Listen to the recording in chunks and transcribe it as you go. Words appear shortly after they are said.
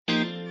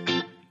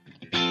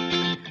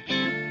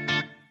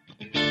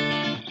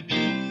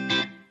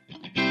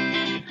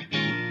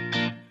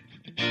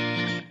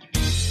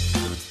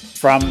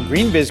From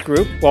GreenBiz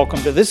Group,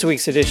 welcome to this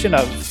week's edition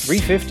of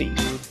 350.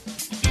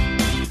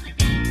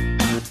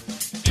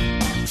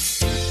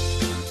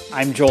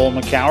 I'm Joel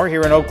McCower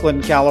here in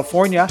Oakland,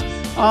 California.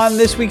 On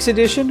this week's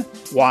edition,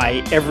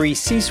 why every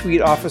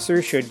C-suite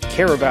officer should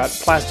care about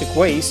plastic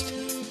waste,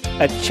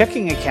 a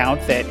checking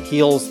account that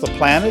heals the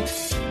planet,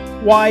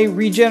 why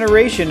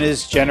regeneration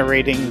is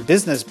generating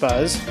business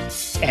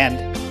buzz,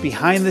 and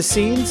behind the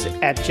scenes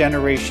at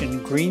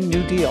Generation Green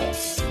New Deal.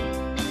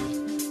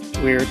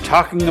 We're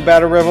talking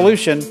about a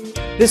revolution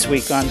this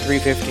week on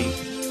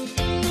 350.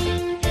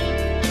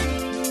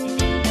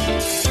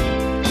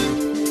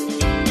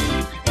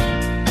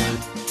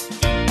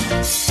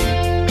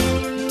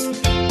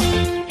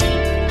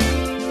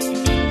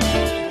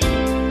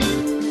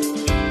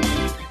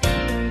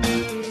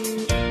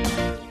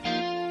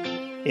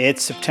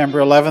 It's September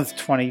 11th,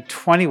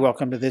 2020.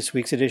 Welcome to this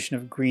week's edition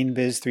of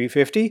GreenBiz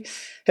 350.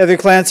 Heather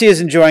Clancy is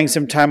enjoying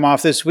some time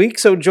off this week,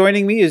 so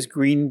joining me is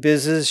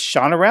GreenBiz's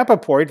Shauna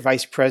Rappaport,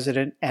 Vice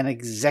President and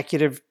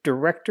Executive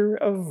Director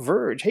of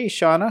Verge. Hey,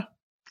 Shauna.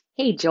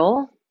 Hey,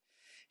 Joel.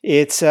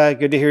 It's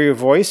good to hear your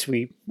voice.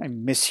 I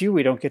miss you.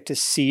 We don't get to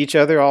see each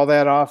other all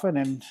that often.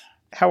 And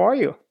how are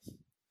you?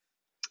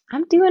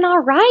 I'm doing all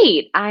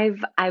right.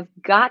 I've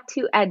got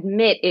to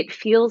admit, it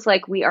feels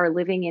like we are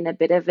living in a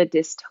bit of a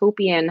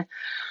dystopian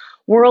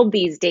world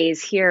these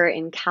days here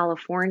in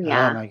California.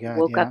 Oh my God,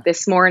 Woke up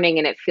this morning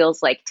and it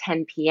feels like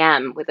 10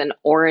 p.m. with an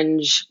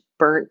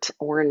burnt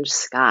orange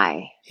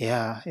sky.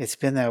 Yeah, it's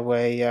been that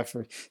way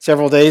for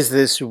several days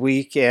this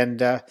week,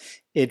 and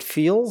it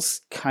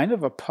feels kind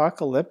of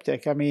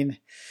apocalyptic. I mean,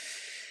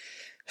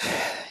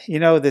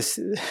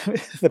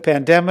 the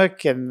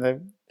pandemic and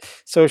the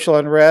social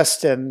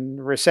unrest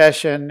and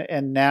recession,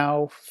 and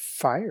now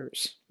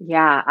fires.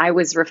 Yeah, I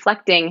was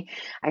reflecting.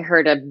 I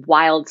heard a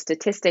wild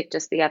statistic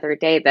just the other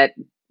day that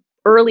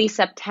early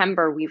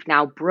September, we've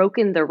now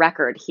broken the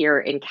record here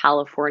in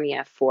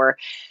California for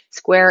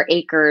square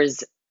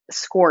acres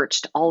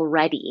scorched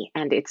already,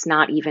 and it's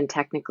not even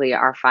technically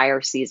our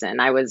fire season.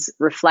 I was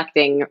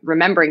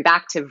remembering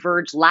back to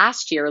Verge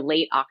last year,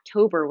 late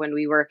October, when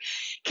we were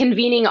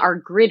convening our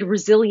Grid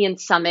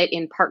Resilience Summit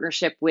in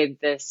partnership with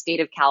the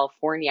state of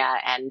California,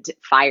 and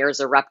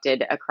fires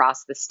erupted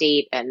across the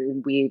state,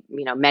 and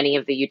many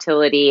of the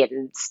utility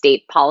and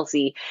state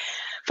policy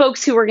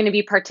folks who were going to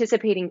be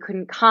participating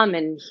couldn't come,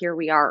 and here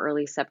we are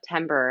early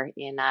September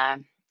in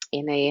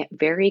a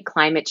very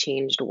climate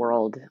changed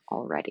world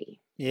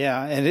already.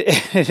 Yeah, and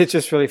it's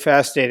just really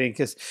fascinating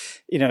because,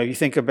 you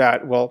think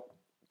about,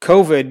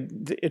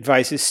 COVID, the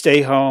advice is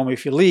stay home.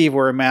 If you leave,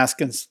 wear a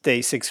mask and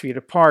stay 6 feet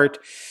apart.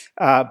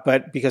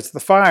 But because of the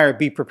fire,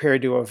 be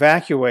prepared to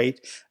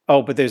evacuate.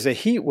 Oh, but there's a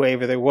heat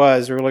wave, or there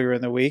was earlier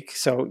in the week.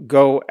 So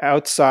go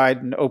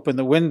outside and open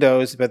the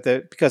windows. But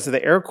because of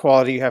the air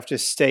quality, you have to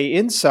stay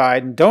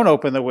inside and don't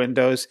open the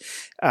windows.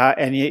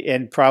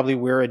 And probably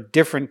wear a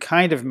different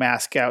kind of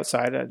mask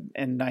outside,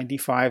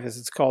 N95 as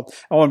it's called.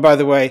 Oh, and by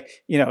the way,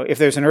 if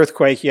there's an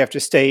earthquake, you have to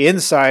stay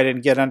inside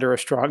and get under a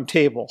strong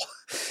table.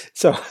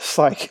 So it's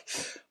like,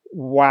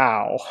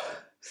 wow,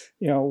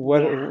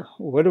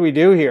 what do we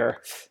do here?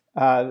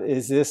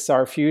 Is this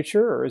our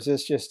future, or is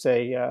this just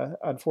a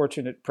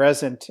unfortunate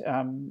present?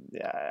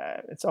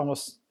 It's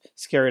almost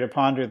scary to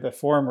ponder the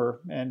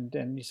former, and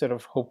you sort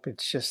of hope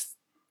it's just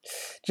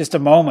a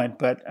moment,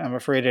 but I'm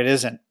afraid it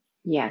isn't.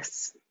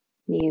 Yes,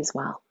 me as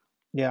well.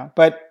 Yeah,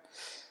 but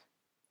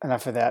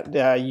enough of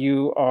that.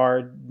 You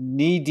are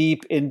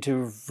knee-deep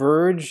into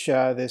Verge,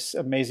 this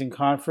amazing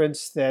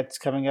conference that's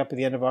coming up at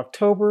the end of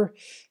October.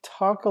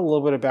 Talk a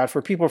little bit about,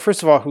 for people,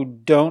 first of all, who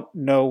don't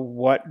know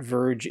what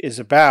Verge is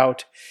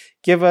about,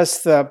 give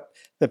us the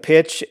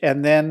pitch,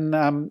 and then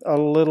a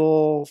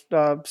little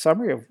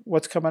summary of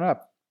what's coming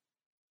up.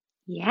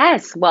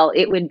 Yes, well,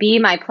 it would be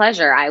my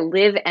pleasure. I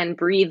live and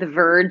breathe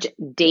Verge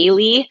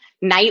daily,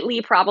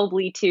 nightly,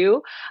 probably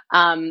too.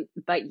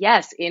 But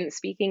yes, in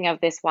speaking of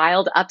this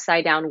wild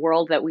upside down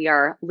world that we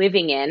are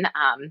living in,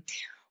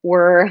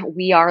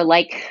 we are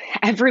like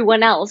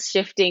everyone else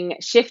shifting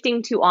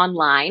to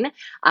online.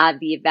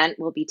 The event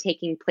will be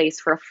taking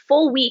place for a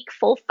full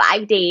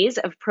 5 days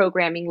of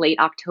programming late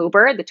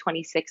October, the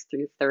 26th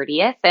through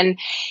 30th. And,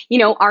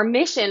 our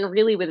mission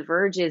really with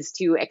Verge is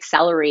to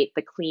accelerate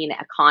the clean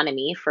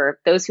economy. For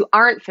those who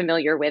aren't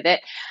familiar with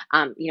it,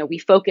 we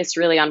focus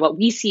really on what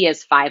we see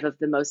as 5 of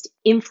the most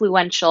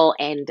influential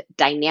and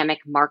dynamic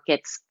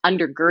markets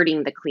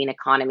undergirding the clean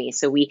economy.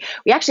 So we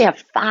actually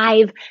have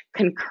 5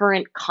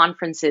 concurrent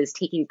conferences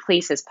taking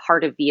place as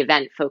part of the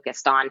event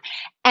focused on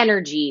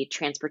energy,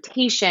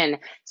 transportation,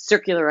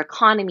 circular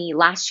economy.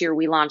 Last year,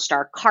 we launched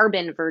our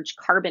Verge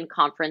Carbon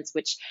Conference,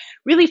 which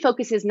really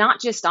focuses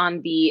not just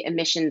on the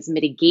emissions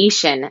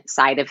mitigation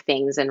side of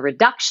things and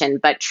reduction,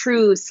 but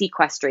true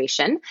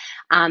sequestration.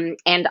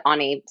 And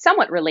on a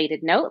somewhat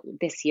related note,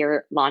 this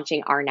year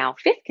launching our now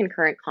 5th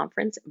concurrent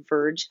conference,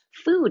 Verge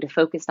Food,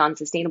 focused on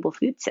sustainable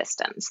food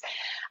systems.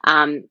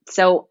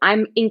 So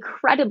I'm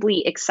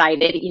incredibly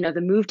excited.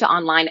 The move to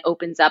online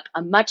opens up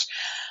a much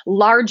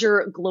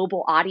larger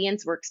global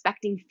audience. We're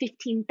expecting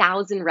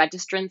 15,000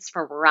 registrants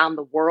from around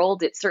the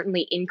world. It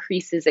certainly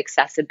increases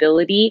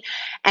accessibility.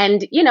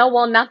 And,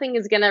 while nothing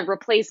is going to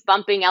replace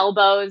bumping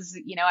elbows,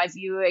 as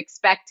you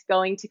expect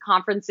going to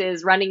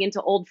conferences, running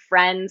into old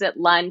friends at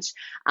lunch,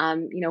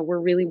 we're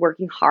really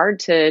working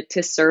hard to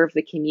serve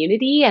the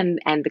community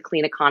and the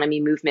clean economy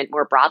movement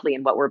more broadly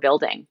in what we're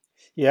building.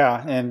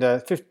 Yeah,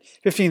 and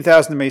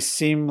 15,000 may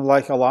seem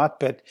like a lot,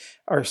 but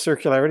our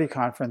circularity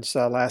conference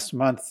last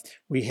month,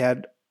 we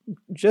had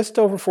just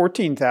over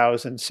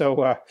 14,000.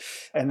 So,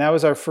 and that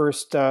was our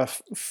first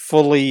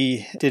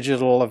fully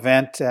digital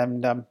event,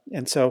 and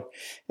so,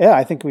 yeah,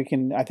 I think we're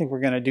going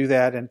to do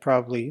that, and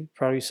probably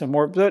some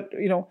more. But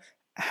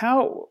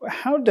how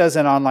does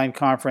an online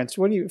conference?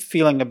 What are you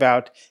feeling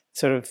about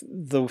sort of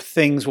the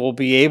things we'll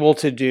be able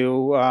to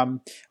do?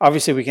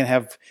 Obviously, we can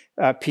have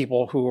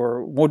people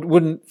who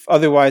wouldn't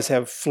otherwise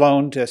have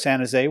flown to San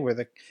Jose, where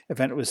the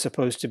event was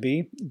supposed to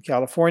be, in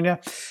California.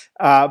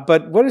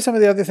 But what are some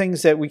of the other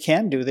things that we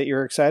can do that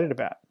you're excited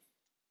about?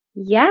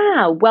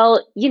 Yeah,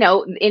 well,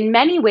 in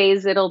many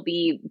ways, it'll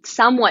be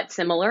somewhat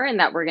similar in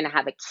that we're going to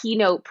have a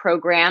keynote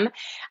program.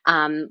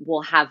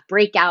 We'll have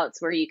breakouts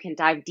where you can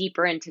dive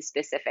deeper into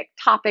specific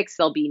topics.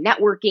 There'll be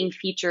networking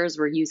features.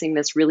 We're using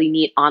this really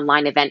neat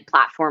online event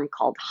platform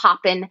called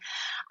Hopin.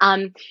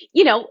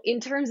 In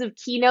terms of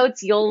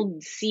keynotes, you'll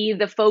see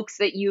the folks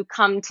that you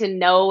come to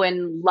know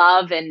and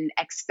love and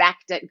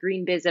expect at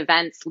GreenBiz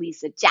events: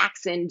 Lisa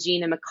Jackson,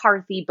 Gina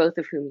McCarthy, both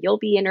of whom you'll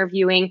be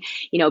interviewing,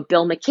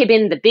 Bill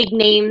McKibben, the big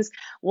names.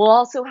 We'll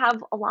also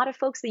have a lot of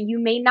folks that you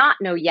may not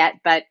know yet,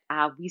 but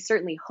we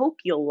certainly hope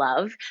you'll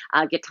love.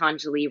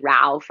 Gitanjali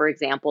Rao, for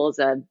example, is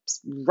a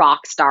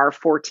rock star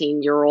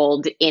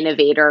 14-year-old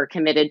innovator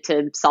committed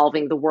to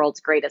solving the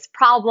world's greatest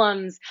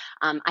problems.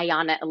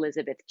 Ayanna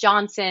Elizabeth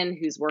Johnson,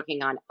 who's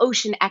working on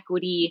ocean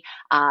equity,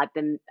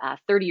 the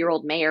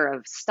 30-year-old mayor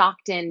of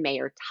Stockton,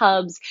 Mayor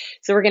Tubbs.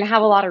 So we're going to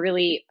have a lot of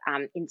really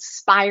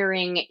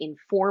inspiring,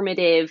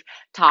 informative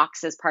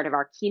talks as part of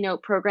our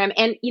keynote program.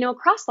 And,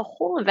 across the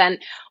whole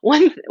event,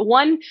 one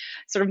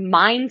sort of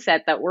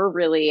mindset that we're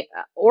really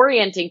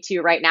orienting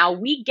to right now,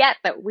 we get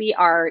that we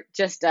are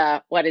just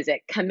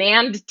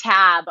command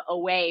tab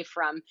away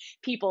from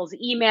people's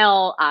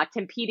email,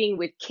 competing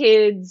with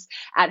kids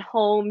at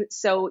home.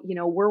 So,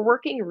 we're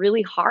working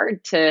really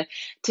hard to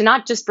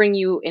not just bring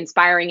you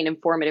inspiring and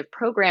informative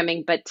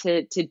programming, but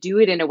to do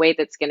it in a way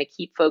that's going to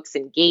keep folks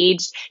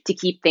engaged, to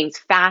keep things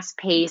fast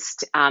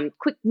paced,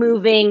 quick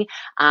moving,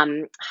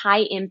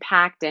 high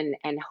impact, and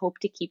hope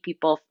to keep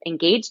people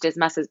engaged as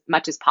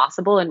much as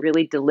possible and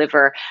really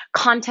deliver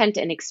content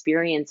and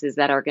experiences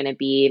that are going to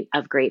be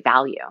of great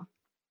value.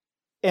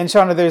 And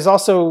Shauna, there's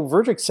also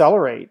Verge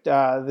Accelerate.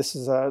 This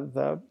is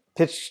the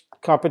pitch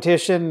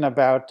competition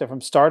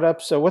from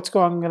startups. So what's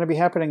going to be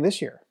happening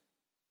this year?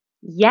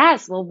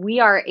 Yes, well, we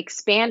are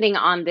expanding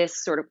on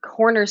this sort of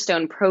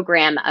cornerstone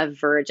program of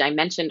Verge. I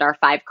mentioned our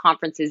 5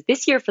 conferences.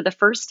 This year, for the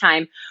first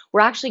time,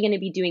 we're actually going to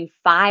be doing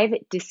 5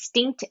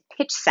 distinct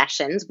pitch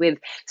sessions with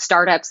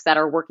startups that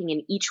are working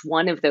in each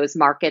one of those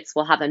markets.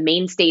 We'll have a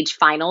main stage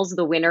finals.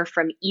 The winner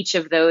from each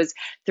of those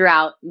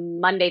throughout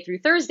Monday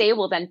through Thursday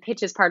will then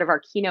pitch as part of our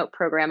keynote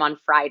program on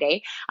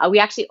Friday. We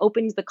actually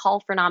opened the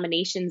call for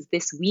nominations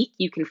this week.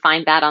 You can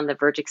find that on the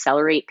Verge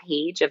Accelerate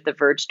page of the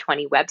Verge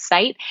 20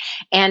 website.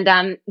 And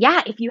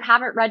if you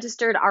haven't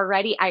registered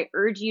already, I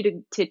urge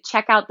you to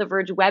check out the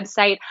Verge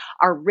website.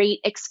 Our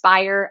rate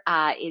expire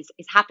is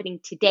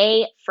happening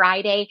today,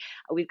 Friday.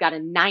 We've got a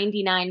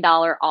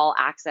 $99 all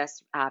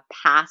access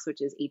pass,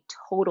 which is a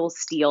total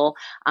steal.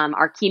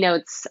 Our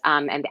keynotes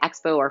and the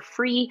expo are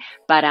free,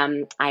 but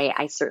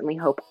I certainly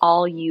hope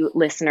all you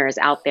listeners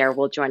out there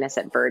will join us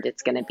at Verge.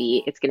 It's going to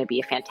be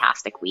a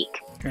fantastic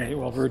week. Great.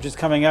 Well, Verge is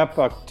coming up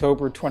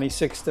October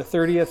 26th to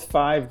 30th,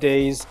 5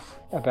 days.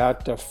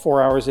 About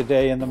 4 hours a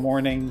day in the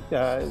morning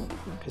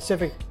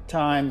Pacific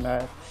time,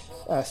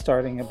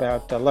 starting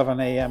about 11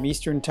 a.m.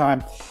 Eastern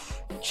time.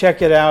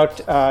 Check it out.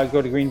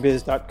 Go to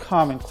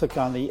greenbiz.com and click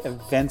on the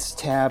events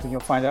tab, and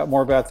you'll find out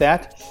more about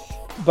that.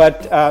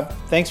 But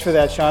thanks for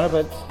that, Shauna.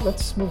 But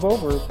let's move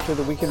over to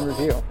the Week in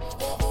Review.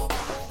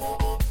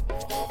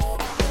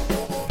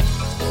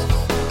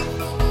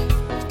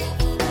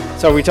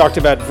 So we talked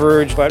about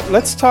Verge, but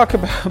let's talk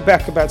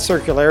back about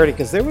circularity,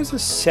 because there was a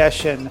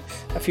session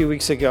a few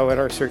weeks ago at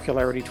our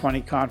Circularity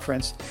 20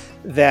 conference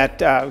that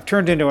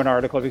turned into an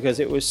article because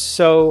it was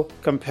so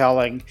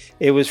compelling.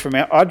 It was from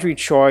Audrey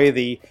Choi,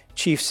 the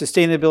Chief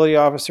Sustainability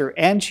Officer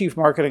and Chief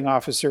Marketing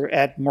Officer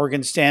at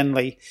Morgan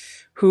Stanley,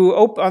 who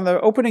on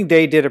the opening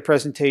day did a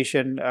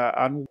presentation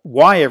on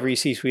why every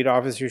C-suite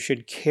officer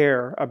should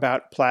care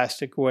about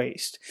plastic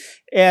waste.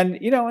 And,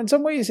 in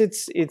some ways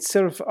it's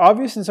sort of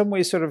obvious, in some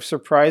ways sort of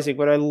surprising.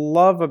 What I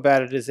love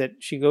about it is that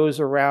she goes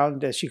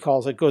around, as she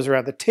calls it, goes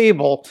around the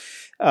table,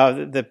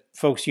 the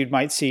folks you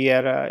might see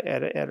at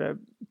a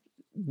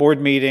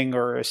board meeting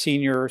or a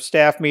senior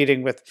staff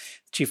meeting with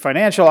Chief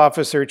Financial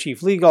Officer,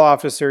 Chief Legal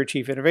Officer,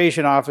 Chief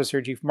Innovation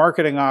Officer, Chief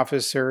Marketing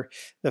Officer,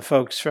 the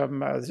folks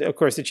from, of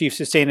course, the Chief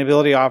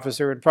Sustainability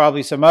Officer, and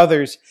probably some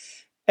others.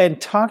 and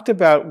talked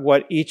about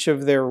what each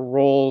of their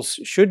roles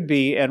should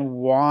be and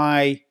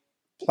why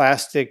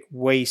plastic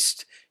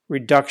waste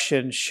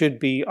reduction should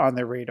be on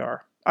the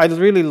radar. I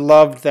really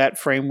loved that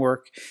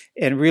framework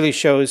and really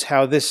shows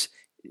how this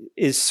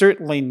is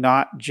certainly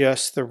not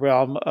just the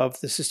realm of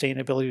the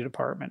sustainability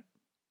department.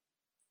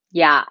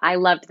 Yeah, I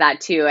loved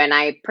that too. And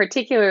I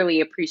particularly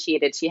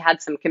appreciated she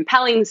had some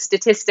compelling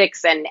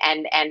statistics and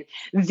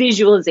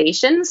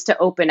visualizations to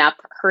open up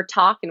her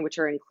talk, and which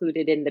are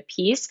included in the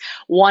piece.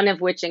 One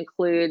of which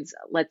includes,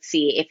 let's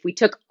see, if we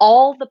took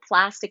all the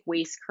plastic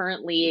waste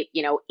currently,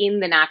 in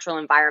the natural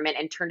environment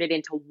and turned it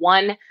into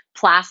one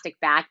plastic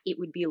bag, it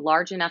would be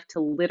large enough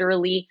to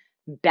literally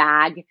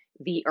bag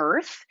the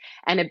earth.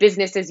 And a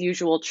business as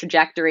usual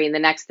trajectory in the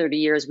next 30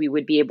 years, we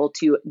would be able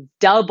to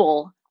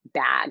double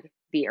bag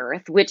the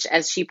earth, which,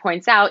 as she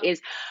points out,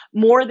 is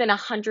more than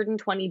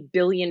 $120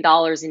 billion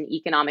in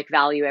economic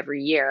value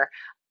every year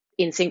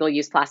in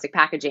single-use plastic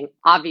packaging.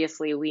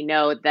 Obviously, we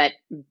know that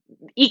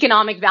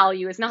economic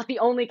value is not the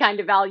only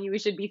kind of value we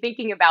should be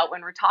thinking about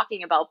when we're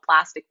talking about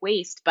plastic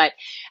waste. But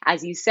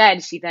as you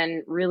said, she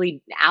then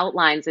really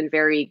outlines in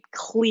very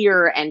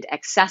clear and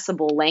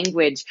accessible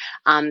language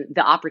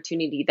the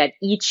opportunity that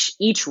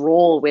each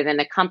role within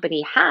a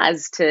company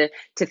has to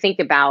think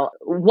about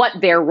what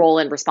their role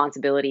and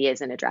responsibility is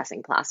in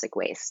addressing plastic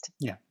waste.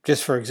 Yeah.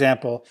 Just for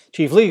example,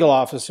 chief legal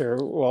officer,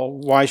 well,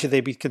 why should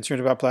they be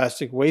concerned about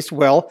plastic waste?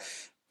 Well,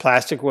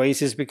 plastic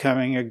waste is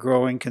becoming a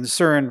growing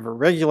concern for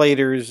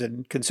regulators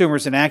and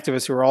consumers and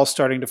activists who are all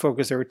starting to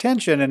focus their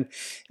attention. And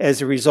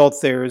as a result,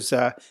 there's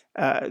a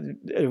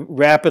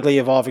rapidly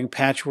evolving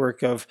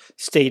patchwork of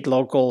state,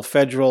 local,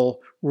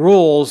 federal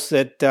rules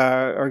that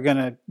are going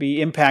to be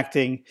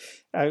impacting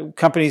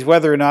companies,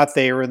 whether or not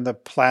they are in the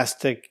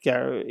plastic,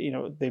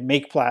 they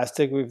make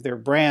plastic with their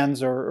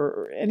brands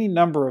or any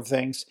number of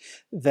things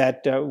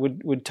that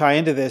would tie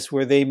into this,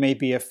 where they may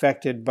be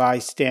affected by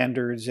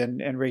standards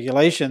and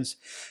regulations.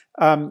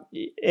 And,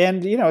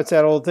 it's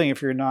that old thing,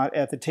 if you're not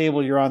at the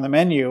table, you're on the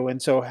menu.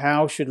 And so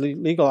how should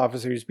legal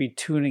officers be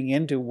tuning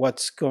into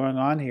what's going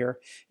on here?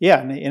 Yeah,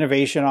 and the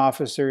innovation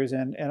officers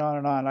and on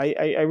and on.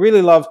 I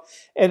really love,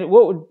 and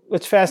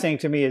what's fascinating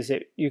to me is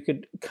that you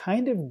could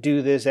kind of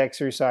do this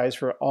exercise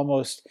for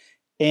almost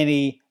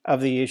any of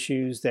the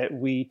issues that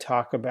we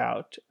talk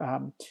about.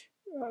 From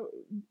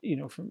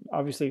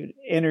obviously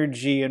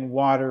energy and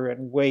water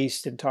and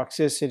waste and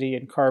toxicity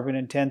and carbon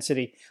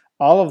intensity.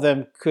 All of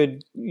them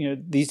could,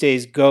 these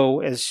days go,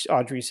 as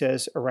Audrey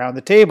says, around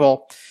the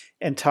table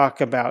and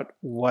talk about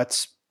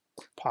what's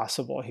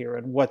possible here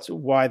and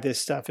why this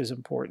stuff is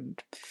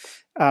important.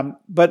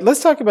 But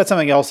let's talk about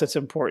something else that's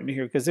important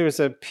here, because there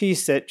was a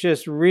piece that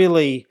just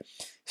really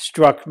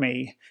struck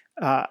me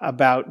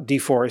about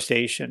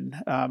deforestation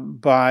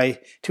by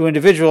two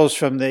individuals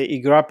from the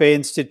Igrape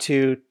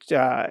Institute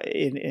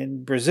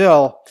in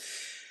Brazil.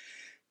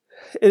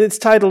 It's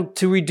titled,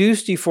 "To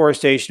Reduce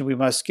Deforestation, We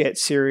Must Get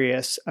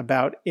Serious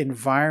About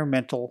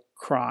Environmental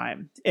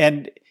Crime."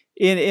 And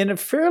in a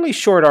fairly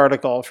short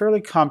article, fairly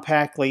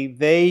compactly,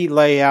 they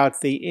lay out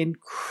the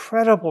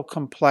incredible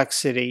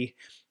complexity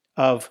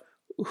of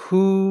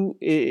who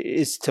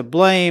is to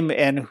blame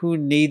and who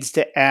needs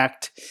to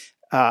act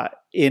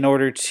in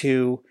order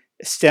to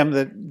stem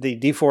the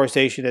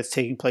deforestation that's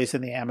taking place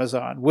in the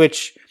Amazon,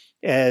 which,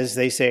 as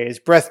they say, is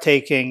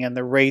breathtaking, and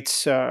the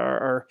rates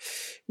are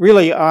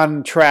really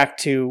on track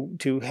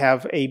to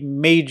have a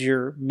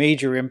major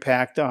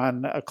impact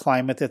on a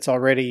climate that's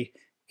already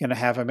going to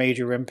have a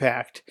major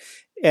impact.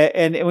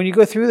 And when you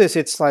go through this,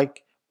 it's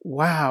like,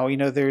 wow,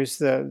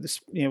 there's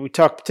we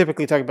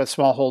typically talk about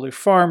smallholder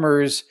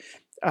farmers,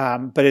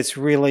 but it's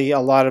really a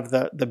lot of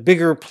the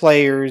bigger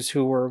players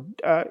who are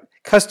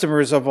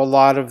customers of a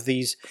lot of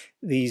these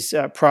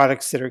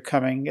products that are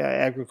coming,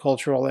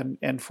 agricultural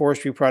and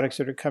forestry products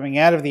that are coming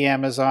out of the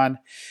Amazon.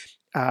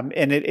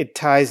 And it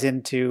ties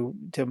into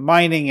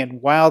mining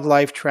and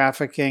wildlife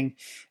trafficking.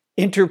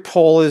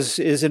 Interpol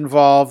is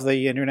involved,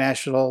 the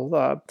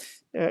International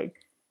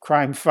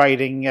Crime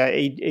Fighting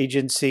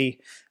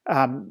Agency.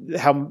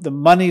 How the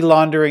money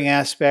laundering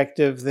aspect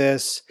of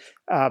this,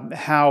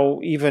 how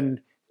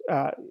even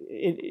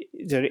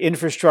the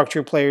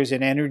infrastructure players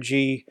in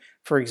energy,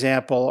 for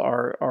example,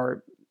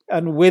 are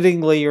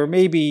unwittingly or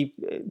maybe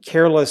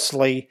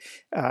carelessly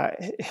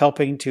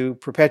helping to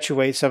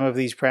perpetuate some of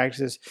these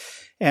practices,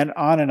 and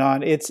on and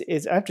on. It's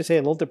I have to say,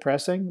 a little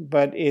depressing,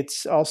 but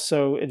it's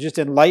also just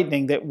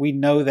enlightening that we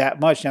know that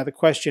much. Now the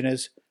question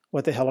is,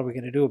 what the hell are we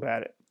going to do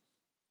about it?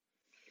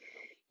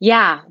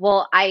 Yeah,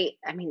 well, I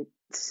mean,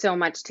 so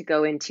much to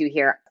go into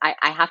here.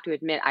 I have to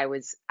admit, I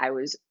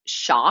was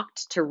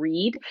shocked to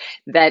read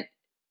that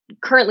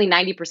currently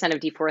 90%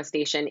 of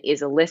deforestation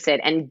is illicit.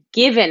 And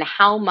given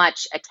how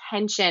much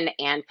attention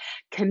and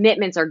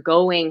commitments are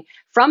going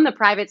from the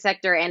private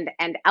sector and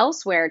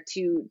elsewhere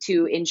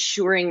to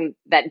ensuring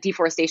that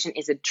deforestation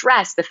is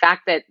addressed, the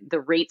fact that the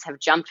rates have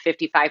jumped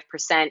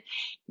 55%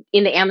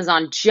 in the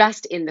Amazon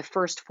just in the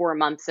first 4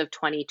 months of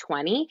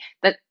 2020,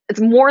 that it's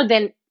more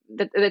than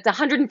that's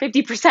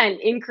 150%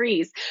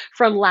 increase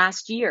from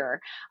last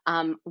year,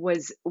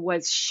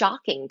 was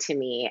shocking to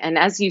me. And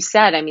as you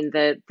said, I mean,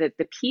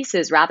 the piece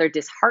is rather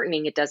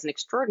disheartening. It does an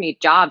extraordinary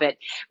job at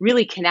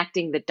really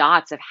connecting the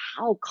dots of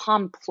how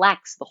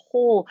complex the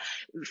whole,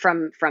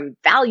 from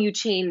value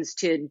chains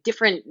to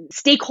different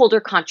stakeholder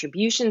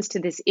contributions to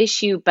this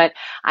issue. But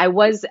I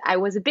was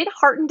a bit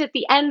heartened at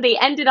the end. They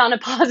ended on a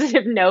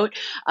positive note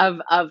of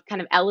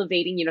kind of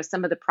elevating,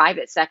 some of the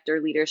private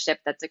sector leadership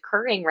that's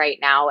occurring right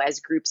now as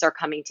groups are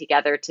coming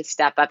together to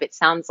step up. It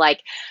sounds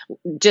like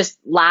just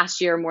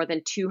last year, more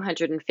than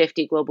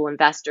 250 global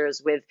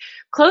investors with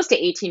close to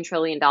 $18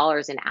 trillion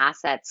in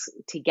assets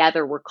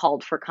together were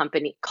called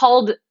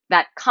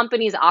that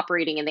companies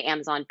operating in the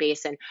Amazon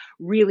basin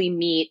really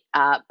meet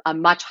a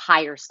much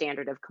higher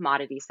standard of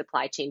commodity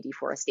supply chain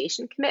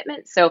deforestation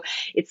commitment. So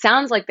it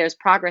sounds like there's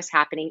progress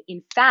happening.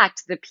 In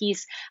fact, the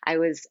piece, I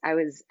was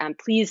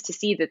pleased to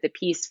see that the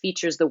piece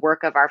features the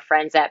work of our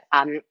friends at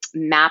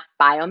Map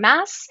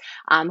Biomass,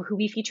 who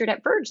we featured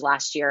at Verge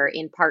last year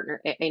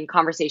in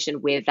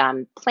conversation with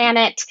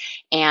Planet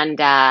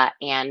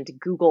and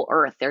Google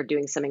Earth. They're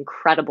doing some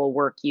incredible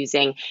work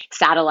using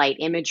satellite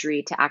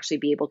imagery to actually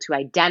be able to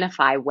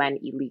identify when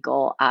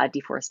illegal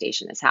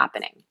deforestation is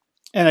happening.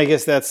 And I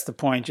guess that's the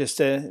point, just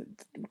to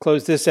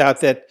close this out,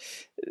 that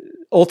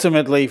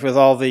ultimately with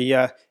all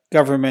the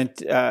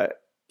government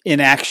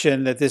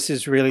inaction, that this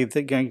is really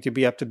going to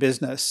be up to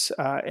business,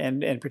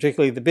 and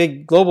particularly the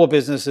big global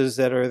businesses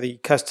that are the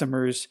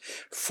customers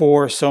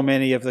for so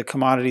many of the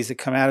commodities that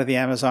come out of the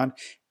Amazon,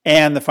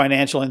 and the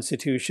financial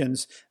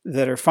institutions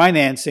that are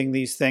financing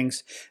these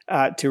things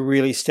to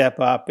really step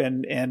up.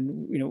 And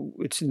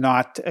it's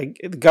not,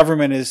 the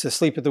government is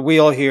asleep at the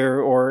wheel here,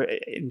 or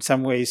in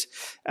some ways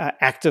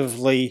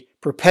actively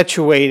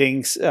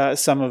perpetuating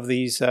some of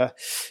these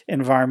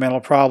environmental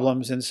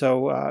problems. And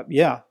so,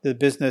 the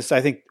business,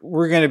 I think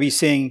we're going to be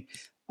seeing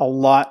a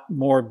lot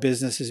more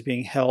businesses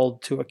being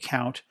held to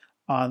account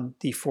on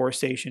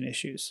deforestation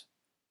issues.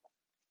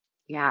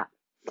 Yeah.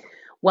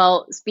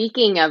 Well,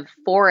 speaking of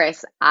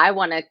forests, I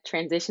want to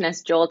transition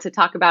us, Joel, to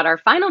talk about our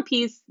final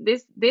piece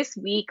this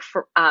week,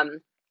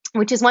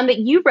 which is one that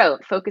you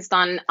wrote, focused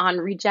on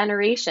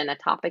regeneration, a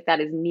topic that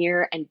is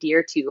near and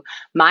dear to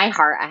my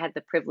heart. I had the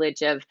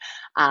privilege of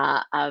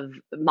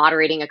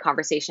moderating a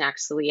conversation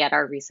actually at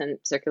our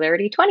recent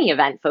Circularity 20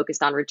 event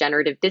focused on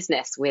regenerative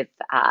business with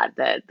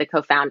the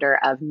co-founder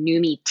of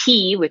Numi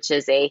Tea, which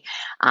is a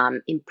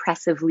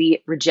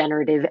impressively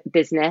regenerative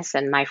business,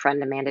 and my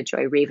friend Amanda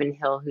Joy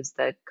Ravenhill, who's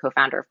the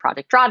co-founder of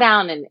Project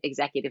Drawdown and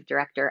executive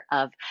director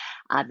of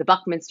the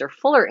Buckminster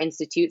Fuller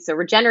Institute. So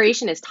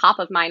regeneration is top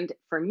of mind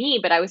for me,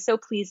 but I was so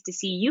pleased to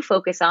see you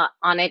focus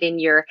on it in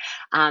your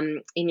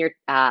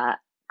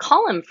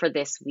column for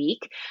this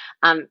week.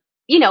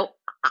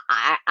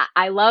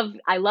 I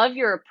love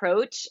your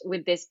approach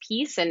with this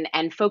piece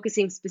and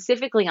focusing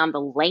specifically on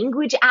the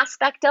language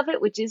aspect of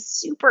it, which is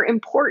super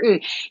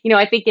important.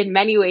 I think in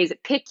many ways,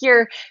 pick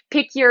your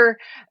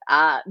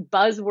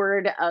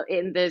buzzword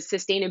in the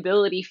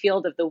sustainability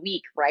field of the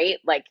week, right?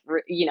 Like,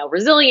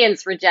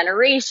 resilience,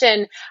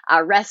 regeneration,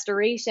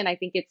 restoration. I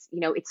think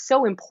it's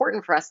so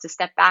important for us to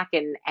step back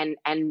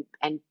and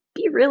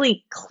be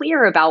really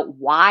clear about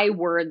why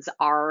words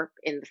are,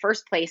 in the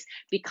first place,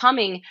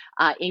 becoming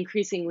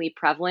increasingly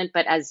prevalent.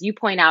 But as you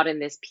point out in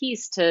this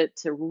piece, to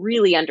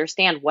really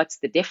understand what's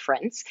the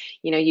difference.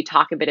 You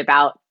talk a bit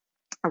about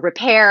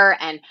repair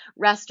and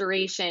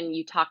restoration.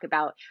 You talk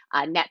about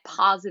net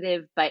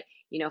positive, but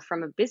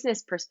from a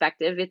business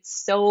perspective,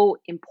 it's so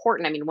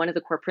important. I mean, one of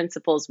the core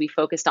principles we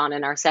focused on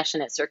in our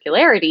session at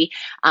Circularity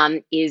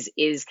is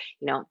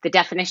the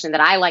definition that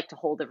I like to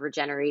hold of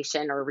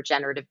regeneration or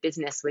regenerative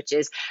business, which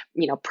is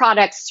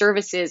products,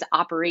 services,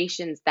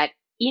 operations that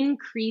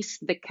increase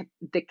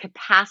the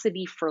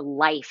capacity for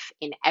life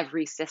in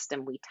every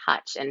system we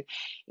touch. And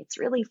it's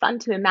really fun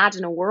to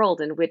imagine a world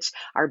in which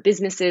our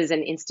businesses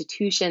and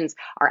institutions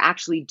are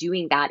actually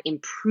doing that,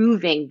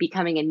 improving,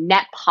 becoming a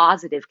net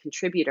positive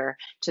contributor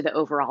to the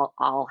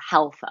overall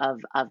health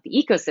of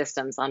the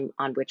ecosystems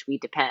on which we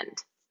depend.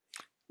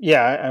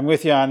 Yeah, I'm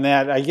with you on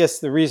that. I guess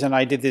the reason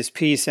I did this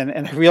piece, and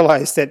I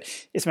realized that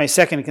it's my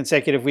second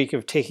consecutive week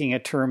of taking a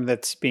term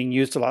that's being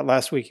used a lot.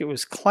 Last week it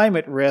was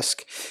climate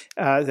risk,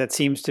 that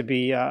seems to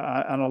be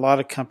on a lot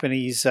of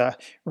companies'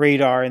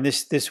 radar, and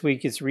this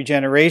week it's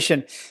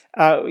regeneration.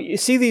 You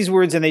see these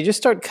words and they just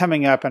start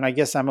coming up, and I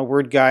guess I'm a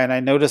word guy and I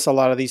notice a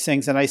lot of these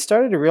things, and I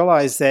started to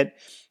realize that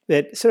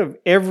sort of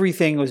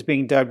everything was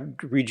being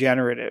dubbed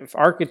regenerative.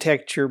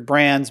 Architecture,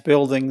 brands,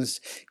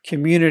 buildings,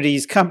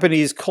 communities,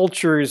 companies,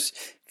 cultures,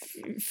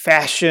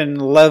 fashion,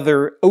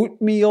 leather,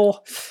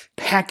 oatmeal,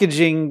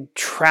 packaging,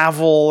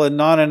 travel,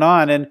 and on and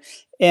on.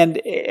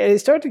 And I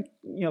started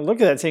to look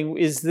at that saying,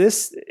 is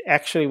this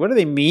actually, what do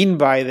they mean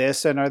by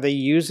this? And are they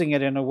using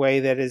it in a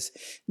way that is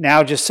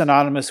now just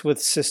synonymous with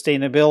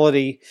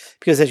sustainability?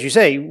 Because as you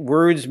say,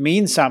 words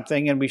mean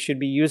something and we should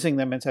be using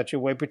them in such a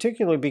way,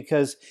 particularly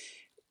because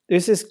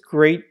there's this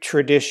great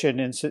tradition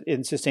in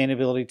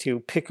sustainability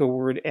to pick a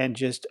word and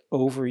just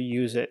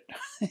overuse it.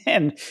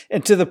 and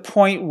to the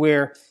point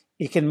where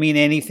it can mean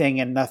anything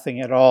and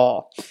nothing at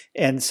all.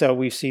 And so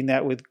we've seen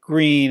that with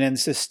green and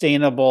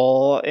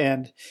sustainable,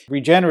 and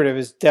regenerative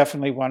is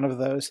definitely one of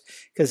those,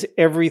 because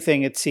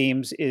everything, it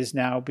seems, is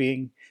now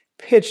being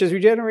pitched as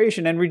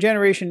regeneration, and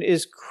regeneration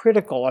is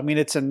critical. I mean,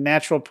 it's a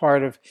natural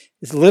part of,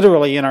 it's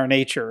literally in our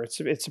nature.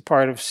 It's a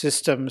part of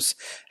systems,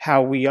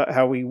 how we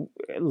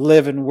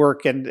live and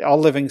work, and all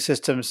living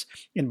systems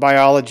in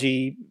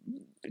biology.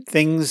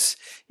 Things,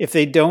 if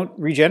they don't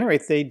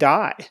regenerate, they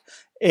die.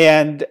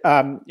 And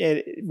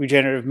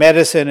regenerative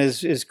medicine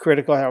is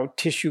critical. How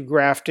tissue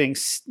grafting,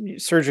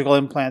 surgical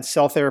implants,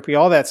 cell therapy,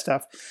 all that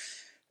stuff.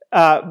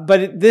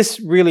 But this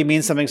really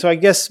means something. So I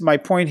guess my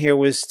point here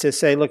was to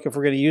say, look, if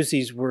we're going to use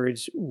these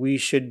words, we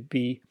should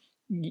be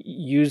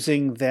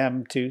using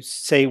them to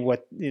say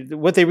what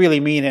they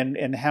really mean,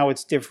 and how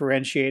it's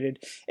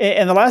differentiated.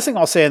 And the last thing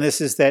I'll say on this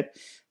is that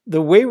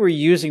the way we're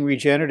using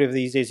regenerative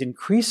these days,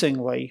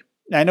 increasingly,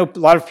 I know a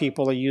lot of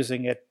people are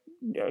using it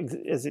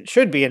as it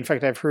should be. In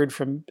fact, I've heard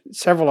from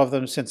several of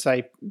them since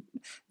I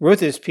wrote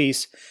this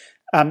piece,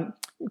 kind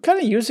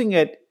of using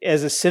it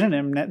as a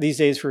synonym these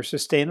days for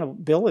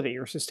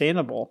sustainability or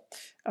sustainable.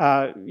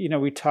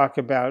 We talk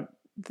about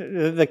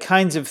the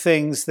kinds of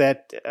things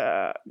that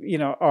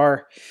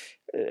are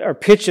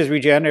pitched as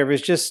regenerative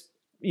is just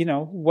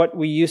what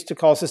we used to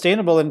call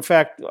sustainable. In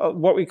fact,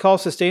 what we call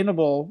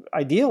sustainable,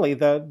 ideally,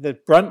 the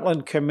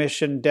Brundtland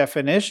Commission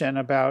definition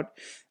about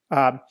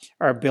our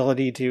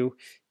ability to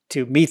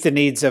meet the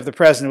needs of the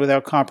present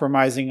without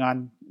compromising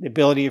on the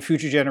ability of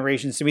future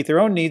generations to meet their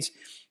own needs,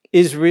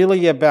 is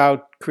really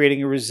about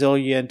creating a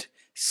resilient,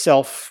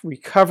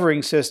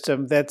 self-recovering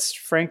system that's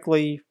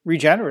frankly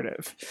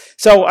regenerative.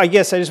 So I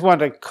guess I just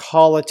wanted to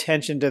call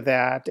attention to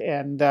that,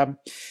 and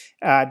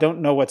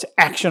don't know what's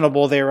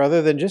actionable there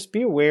other than just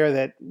be aware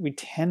that we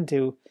tend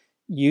to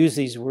use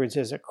these words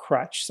as a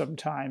crutch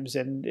sometimes,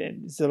 and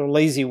it's a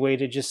lazy way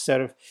to just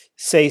sort of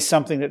say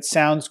something that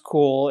sounds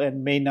cool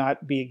and may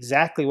not be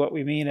exactly what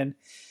we mean. And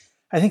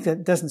I think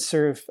that doesn't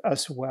serve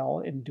us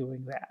well in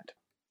doing that.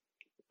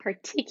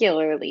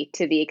 Particularly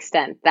to the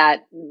extent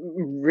that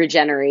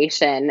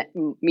regeneration,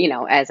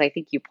 as I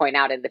think you point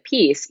out in the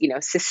piece,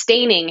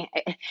 sustaining,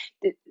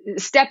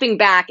 stepping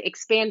back,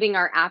 expanding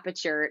our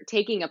aperture,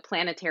 taking a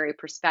planetary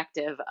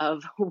perspective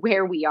of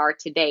where we are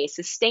today,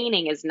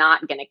 sustaining is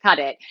not going to cut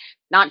it,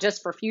 not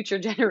just for future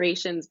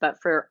generations, but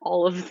for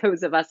all of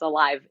those of us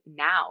alive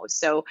now.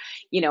 So,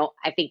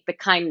 I think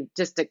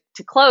just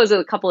to close with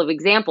a couple of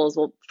examples.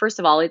 Well, first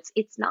of all, it's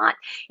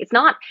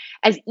not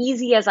as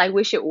easy as I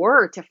wish it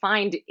were to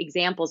find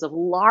examples of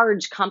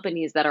large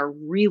companies that are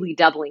really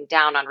doubling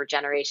down on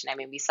regeneration. I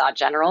mean, we saw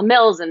General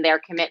Mills and their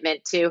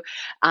commitment to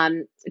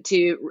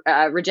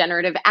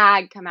regenerative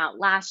ag come out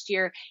last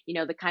year.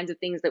 The kinds of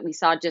things that we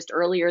saw just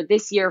earlier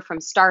this year from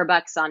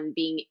Starbucks on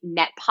being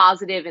net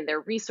positive in their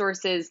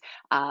resources.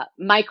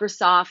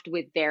 Microsoft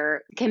with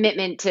their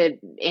commitment to,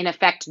 in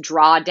effect,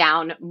 draw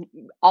down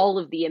all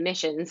of the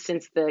emissions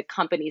since the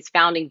company's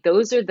founding.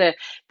 Those are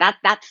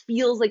that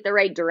feels like the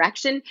right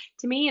direction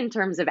to me in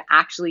terms of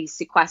actually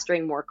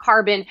sequestering more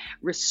carbon,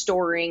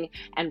 restoring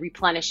and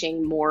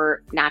replenishing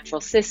more natural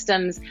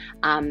systems.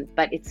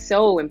 But it's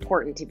so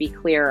important to be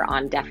clear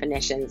on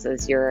definitions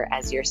as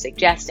you're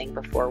suggesting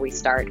before we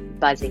start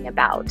buzzing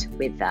about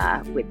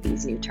with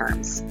these new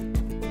terms.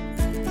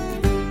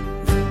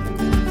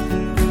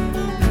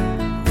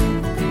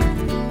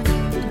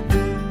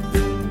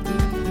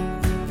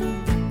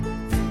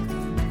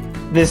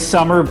 This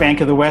summer, Bank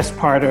of the West,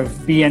 part of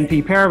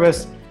BNP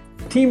Paribas,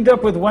 teamed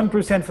up with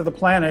 1% for the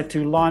Planet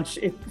to launch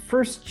its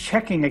first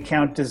checking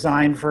account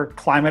designed for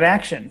climate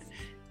action.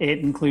 It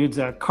includes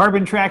a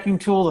carbon tracking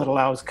tool that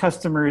allows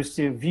customers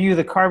to view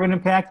the carbon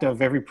impact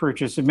of every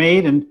purchase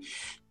made, and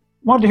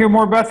wanted to hear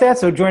more about that.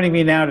 So joining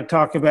me now to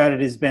talk about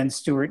it is Ben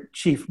Stewart,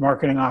 Chief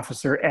Marketing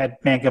Officer at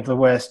Bank of the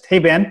West. Hey,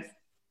 Ben.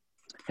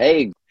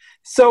 Hey.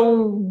 So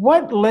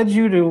what led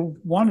you to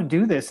want to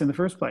do this in the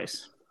first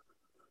place?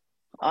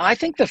 I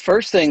think the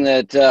first thing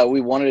that we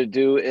wanted to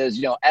do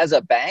is, as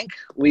a bank,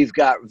 we've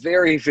got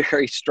very,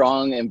 very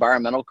strong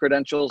environmental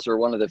credentials. We're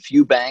one of the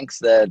few banks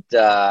that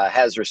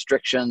has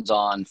restrictions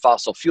on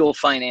fossil fuel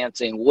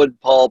financing, wood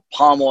pulp,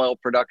 palm oil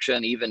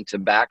production, even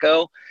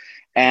tobacco.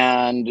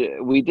 And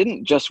we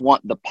didn't just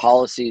want the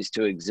policies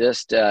to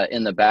exist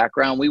in the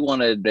background. We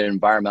wanted an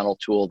environmental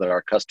tool that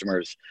our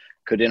customers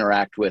could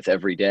interact with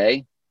every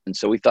day. And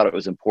so we thought it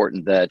was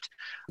important that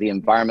the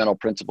environmental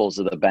principles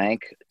of the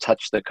bank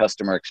touch the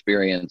customer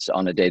experience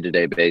on a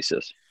day-to-day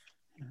basis.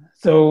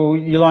 So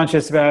you launched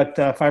this about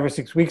 5 or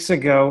 6 weeks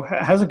ago.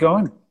 How's it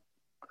going?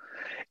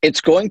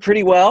 It's going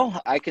pretty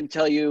well. I can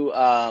tell you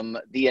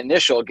the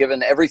initial,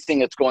 given everything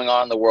that's going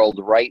on in the world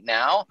right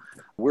now,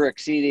 we're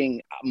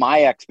exceeding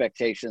my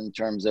expectation in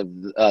terms of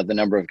the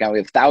number of accounts. We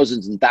have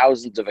thousands and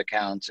thousands of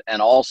accounts. And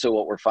also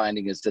what we're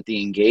finding is that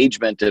the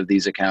engagement of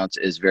these accounts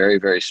is very,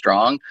 very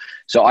strong.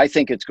 So I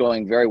think it's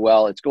going very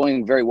well. It's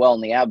going very well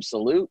in the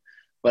absolute,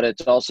 but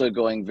it's also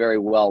going very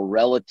well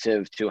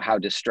relative to how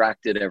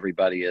distracted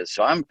everybody is.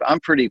 So I'm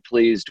pretty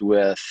pleased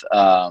with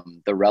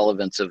the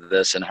relevance of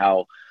this and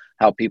how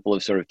how people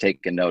have sort of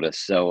taken notice.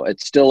 So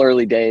it's still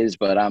early days,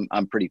 but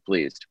I'm pretty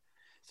pleased.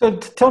 So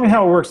tell me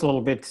how it works a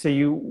little bit. So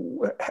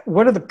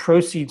what are the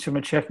proceeds from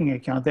a checking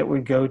account that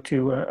would go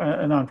to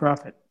a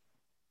nonprofit?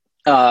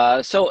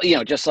 So,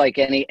 just like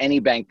any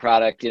bank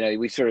product,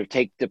 we sort of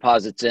take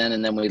deposits in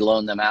and then we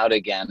loan them out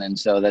again. And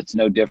so that's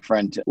no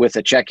different with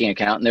a checking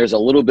account. And there's a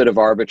little bit of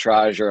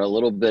arbitrage or a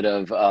little bit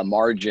of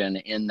margin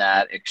in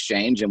that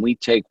exchange. And we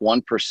take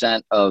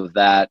 1% of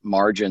that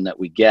margin that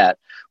we get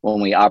when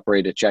we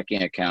operate a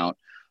checking account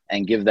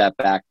and give that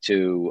back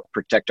to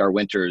protect our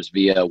winters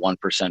via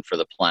 1% for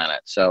the planet.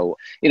 So,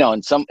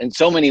 in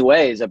so many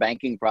ways, a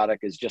banking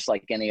product is just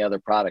like any other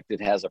product.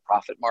 It has a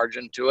profit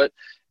margin to it,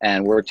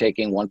 and we're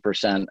taking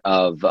 1%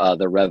 of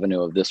the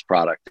revenue of this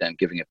product and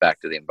giving it back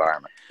to the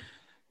environment.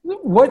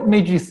 What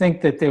made you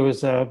think that there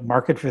was a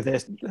market for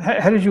this?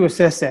 How did you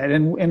assess that,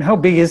 and how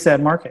big is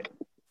that market?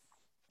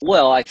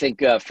 Well, I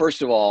think,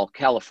 first of all,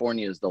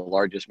 California is the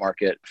largest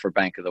market for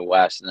Bank of the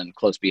West, and then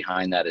close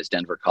behind that is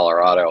Denver,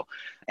 Colorado.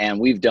 And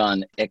we've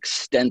done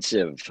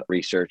extensive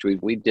research.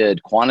 We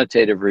did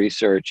quantitative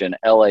research in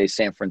LA,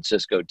 San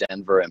Francisco,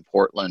 Denver, and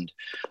Portland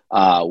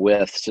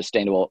with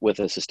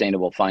a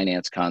sustainable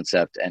finance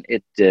concept, and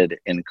it did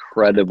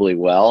incredibly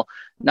well.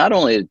 Not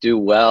only did it do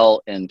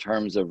well in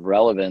terms of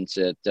relevance,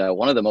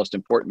 one of the most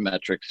important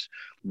metrics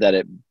that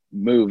it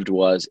moved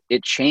was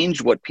it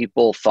changed what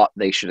people thought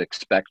they should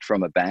expect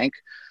from a bank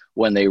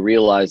when they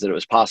realized that it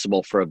was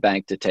possible for a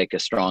bank to take a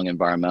strong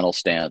environmental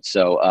stance.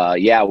 So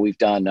we've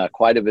done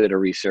quite a bit of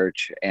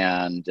research,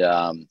 and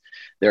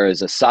there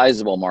is a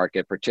sizable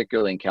market,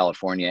 particularly in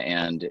California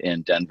and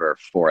in Denver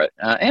for it.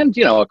 And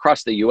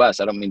across the US,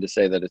 I don't mean to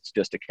say that it's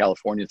just a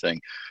California thing,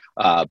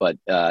 but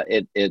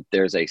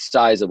there's a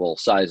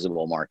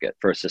sizable market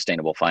for a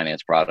sustainable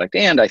finance product.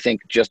 And I think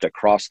just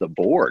across the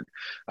board,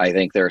 I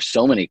think there are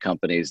so many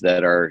companies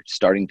that are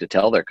starting to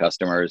tell their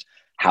customers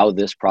how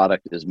this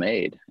product is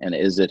made, and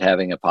is it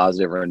having a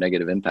positive or a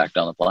negative impact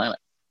on the planet.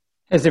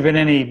 Has there been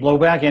any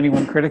blowback?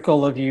 Anyone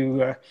critical of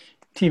you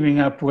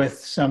teaming up with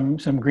some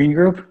green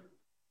group?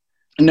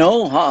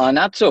 No,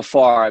 not so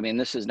far. I mean,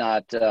 this is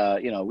not.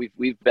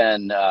 We've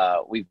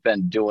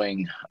been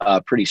doing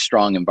pretty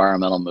strong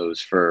environmental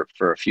moves for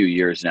a few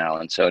years now,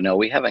 and so no,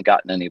 we haven't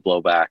gotten any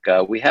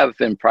blowback. We have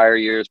in prior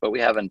years, but we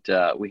haven't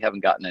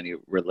gotten any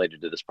related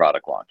to this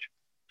product launch.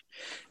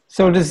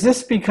 So does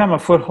this become a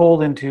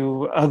foothold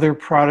into other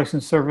products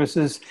and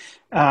services?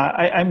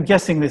 I'm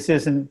guessing this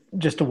isn't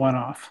just a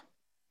one-off.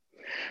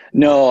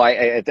 No,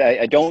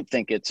 I don't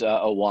think it's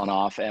a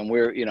one-off. And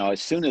we're,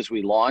 as soon as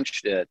we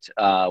launched it,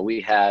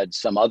 we had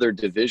some other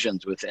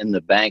divisions within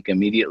the bank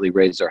immediately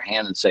raise their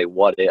hand and say,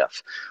 what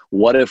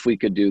if we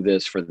could do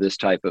this for this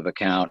type of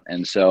account?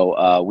 And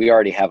so we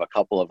already have a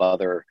couple of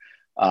other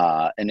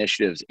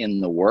initiatives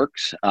in the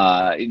works.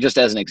 Just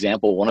as an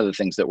example, one of the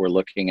things that we're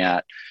looking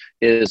at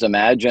is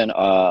imagine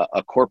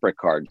a corporate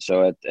card.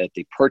 So at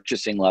the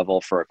purchasing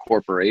level for a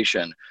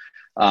corporation,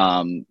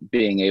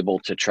 being able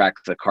to track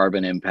the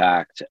carbon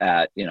impact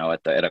at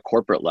a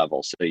corporate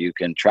level. So you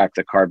can track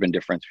the carbon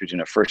difference between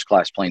a first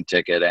class plane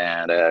ticket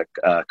and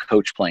a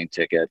coach plane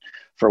ticket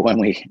for when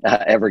we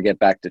ever get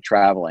back to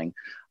traveling.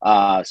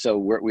 So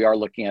we are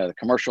looking at a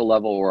commercial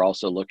level. We're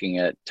also looking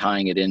at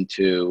tying it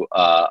into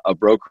a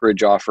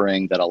brokerage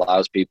offering that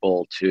allows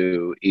people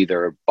to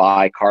either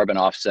buy carbon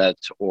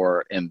offsets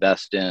or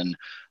invest in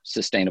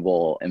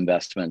sustainable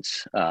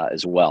investments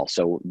as well.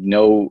 So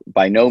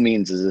by no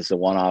means is this a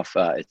one-off.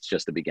 It's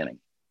just the beginning.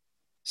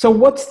 So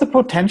what's the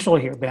potential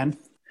here, Ben?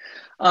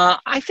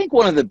 I think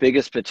one of the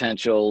biggest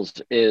potentials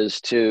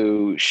is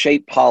to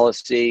shape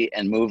policy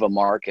and move a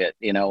market.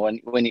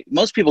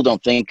 Most people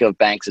don't think of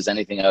banks as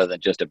anything other than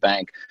just a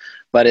bank,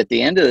 but at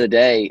the end of the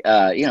day,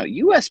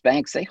 U.S.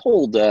 banks they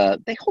hold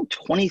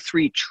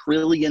 $23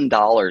 trillion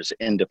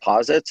in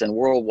deposits, and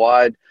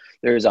worldwide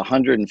there's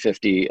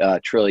 150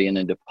 trillion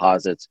in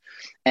deposits,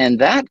 and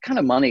that kind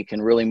of money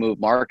can really move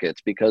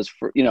markets because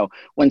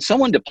when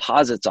someone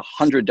deposits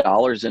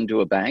 $100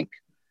 into a bank,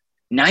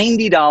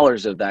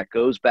 $90 of that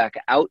goes back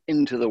out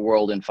into the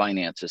world and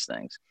finances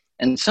things.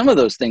 And some of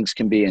those things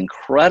can be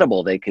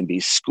incredible. They can be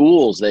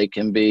schools, they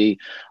can be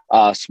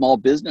small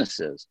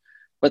businesses.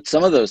 But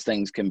some of those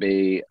things can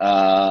be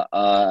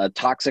a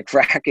toxic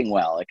fracking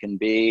well. It can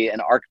be an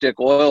Arctic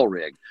oil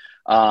rig.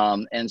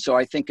 And so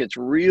I think it's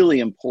really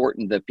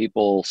important that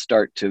people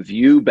start to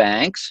view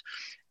banks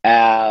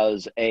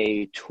as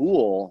a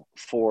tool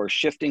for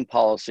shifting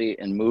policy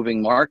and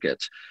moving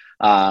markets.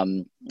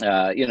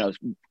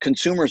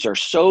 Consumers are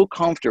so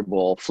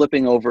comfortable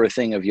flipping over a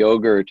thing of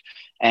yogurt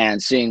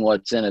and seeing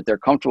what's in it. They're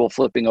comfortable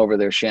flipping over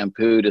their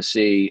shampoo to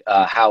see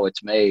how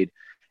it's made.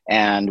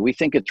 And we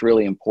think it's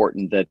really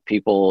important that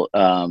people,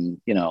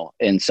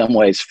 in some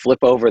ways flip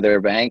over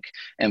their bank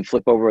and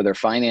flip over their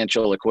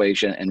financial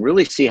equation and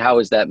really see how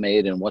is that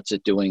made and what's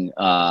it doing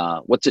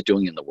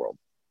in the world.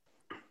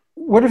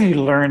 What have you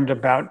learned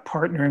about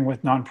partnering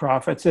with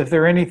nonprofits? Is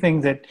there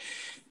anything that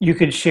you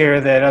could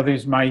share that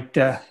others might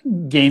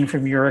gain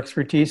from your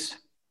expertise?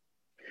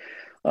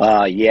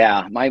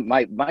 Yeah,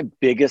 my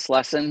biggest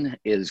lesson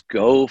is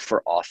go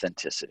for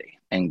authenticity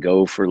and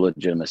go for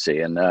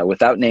legitimacy. And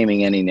without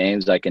naming any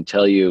names, I can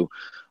tell you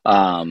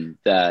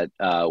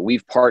that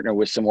we've partnered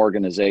with some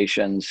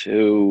organizations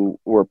who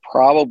were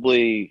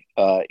probably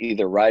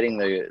either riding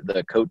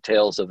the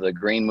coattails of the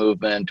green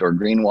movement or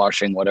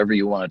greenwashing, whatever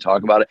you want to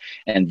talk about it.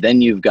 And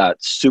then you've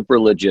got super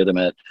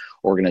legitimate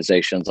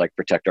organizations like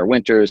Protect Our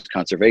Winters,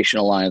 Conservation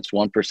Alliance,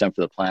 1%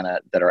 for the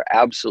Planet, that are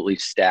absolutely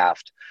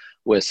staffed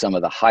with some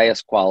of the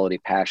highest quality,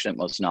 passionate,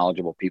 most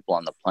knowledgeable people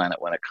on the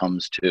planet when it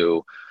comes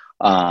to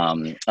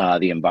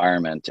the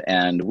environment.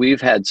 And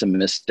we've had some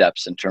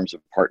missteps in terms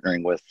of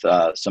partnering with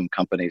some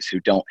companies who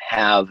don't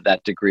have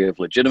that degree of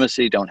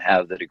legitimacy, don't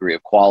have the degree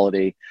of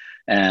quality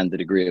and the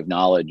degree of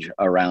knowledge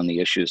around the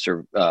issues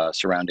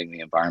surrounding the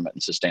environment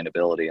and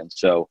sustainability. And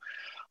so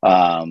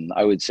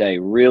I would say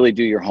really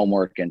do your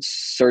homework and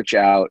search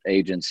out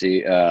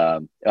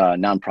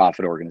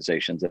nonprofit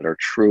organizations that are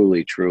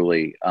truly,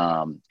 truly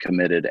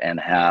committed and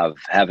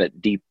have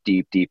it deep,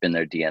 deep, deep in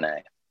their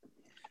DNA.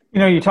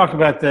 You talked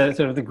about the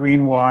sort of the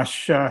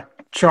greenwash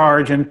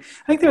charge, and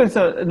I think there's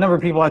a number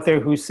of people out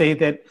there who say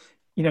that,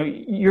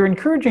 you're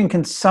encouraging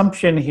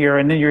consumption here,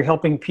 and then you're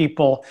helping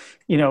people,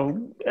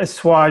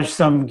 assuage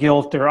some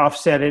guilt or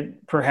offset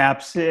it,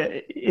 perhaps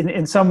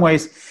in some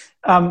ways.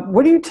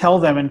 What do you tell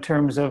them in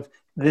terms of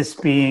this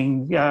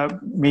being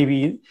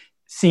maybe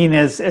seen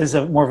as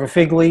more of a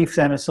fig leaf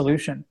than a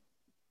solution?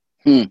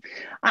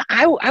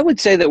 I would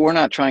say that we're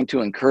not trying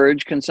to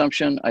encourage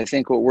consumption. I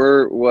think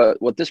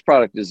what this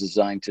product is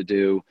designed to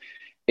do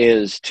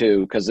is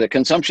because the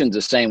consumption's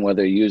the same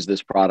whether you use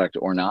this product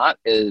or not,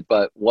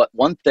 but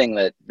one thing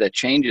that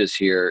changes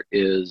here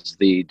is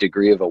the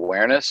degree of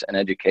awareness and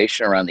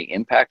education around the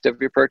impact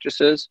of your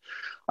purchases.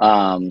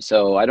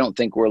 So I don't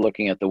think we're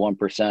looking at the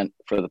 1%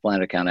 for the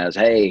Planet account as,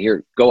 hey,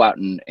 here, go out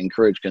and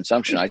encourage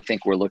consumption. I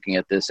think we're looking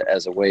at this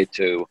as a way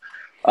to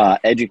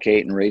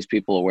educate and raise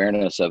people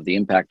awareness of the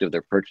impact of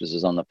their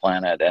purchases on the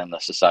planet and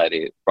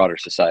the broader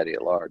society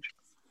at large.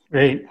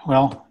 Great.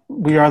 Well,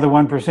 we are the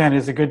 1%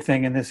 is a good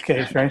thing in this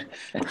case, right?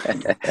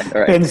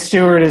 Right. Ben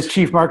Stewart is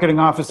Chief Marketing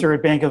Officer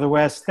at Bank of the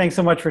West. Thanks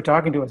so much for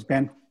talking to us,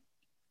 Ben.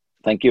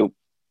 Thank you.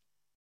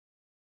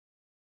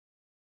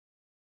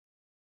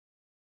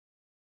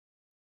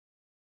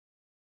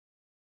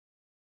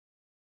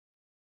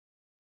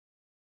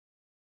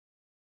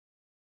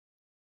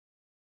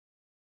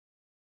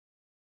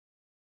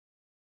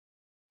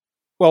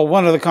 Well,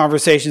 one of the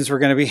conversations we're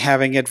going to be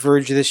having at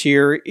Verge this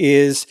year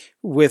is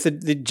with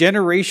the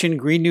Generation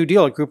Green New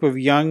Deal, a group of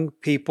young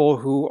people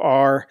who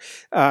are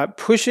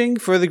pushing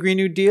for the Green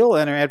New Deal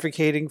and are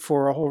advocating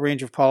for a whole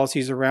range of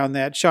policies around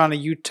that.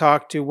 Shauna, you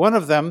talked to one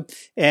of them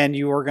and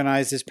you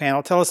organized this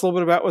panel. Tell us a little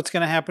bit about what's going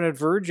to happen at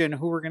Verge and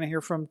who we're going to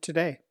hear from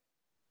today.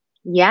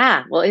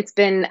 Yeah, well, it's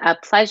been a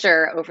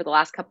pleasure over the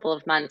last couple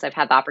of months. I've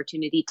had the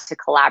opportunity to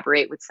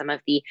collaborate with some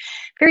of the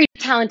very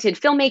talented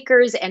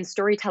filmmakers and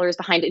storytellers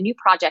behind a new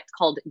project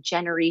called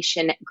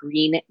Generation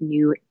Green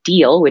New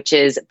Deal, which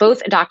is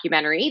both a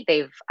documentary.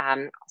 They've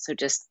also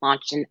just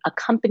launched an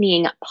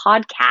accompanying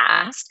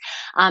podcast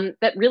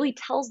that really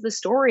tells the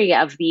story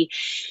of the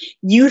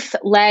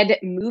youth-led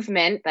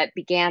movement that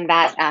began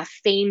that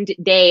famed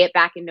day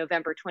back in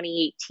November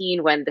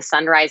 2018 when the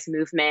Sunrise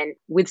Movement,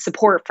 with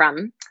support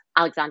from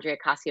Alexandria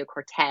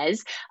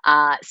Ocasio-Cortez,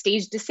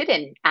 staged a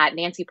sit-in at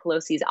Nancy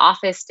Pelosi's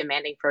office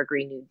demanding for a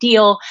Green New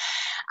Deal.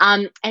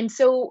 And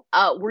so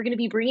we're going to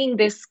be bringing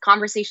this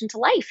conversation to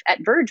life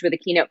at Verge with a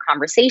keynote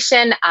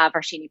conversation.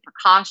 Varshini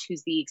Prakash,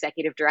 who's the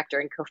executive director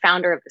and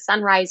co-founder of the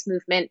Sunrise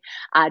Movement,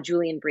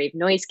 Julian Brave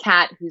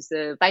Noisecat, who's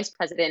the vice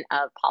president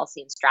of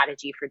policy and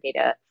strategy for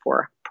Data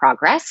for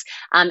Progress,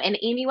 and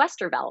Amy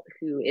Westervelt,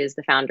 who is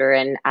the founder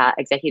and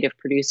executive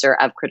producer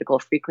of Critical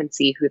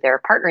Frequency, who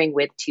they're partnering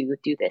with to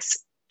do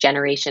this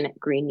Generation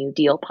Green New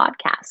Deal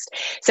podcast.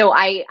 So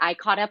I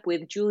caught up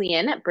with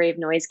Julian Brave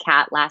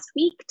Noisecat last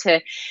week to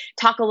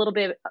talk a little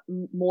bit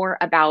more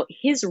about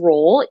his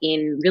role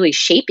in really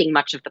shaping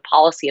much of the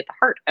policy at the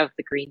heart of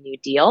the Green New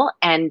Deal.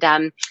 And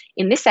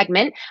in this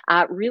segment,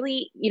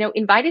 really,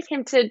 invited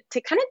him to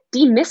kind of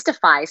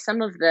demystify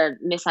some of the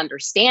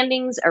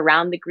misunderstandings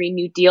around the Green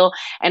New Deal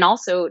and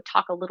also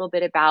talk a little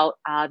bit about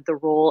the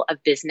role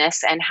of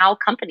business and how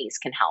companies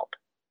can help.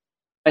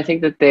 I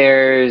think that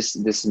there's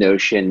this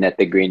notion that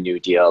the Green New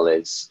Deal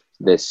is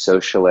this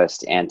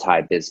socialist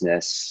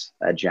anti-business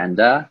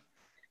agenda.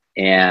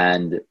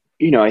 And,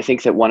 I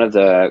think that one of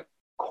the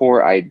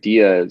core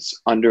ideas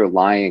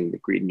underlying the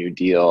Green New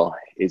Deal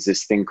is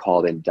this thing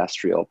called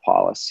industrial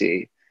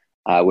policy,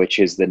 which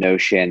is the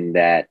notion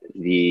that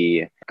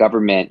the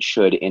government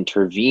should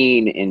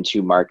intervene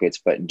into markets,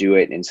 but do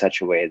it in such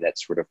a way that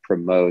sort of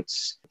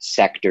promotes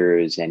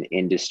sectors and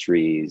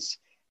industries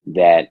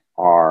that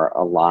are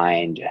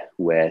aligned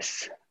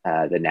with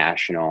the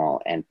national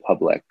and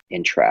public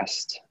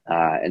interest.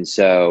 And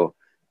so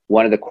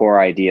one of the core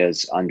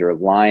ideas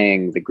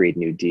underlying the Green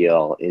New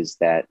Deal is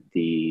that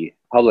the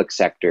public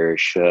sector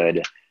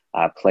should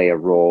play a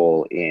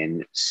role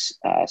in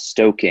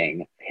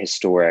stoking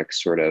historic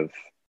sort of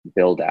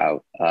build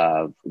out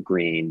of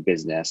green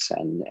business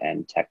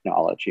and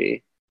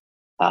technology.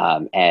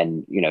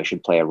 And,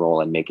 should play a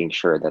role in making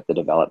sure that the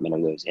development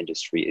of those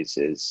industries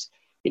is,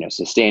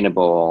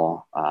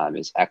 sustainable,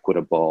 is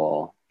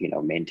equitable,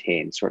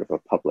 maintains sort of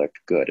a public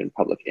good and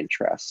public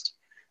interest.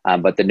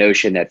 But the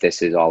notion that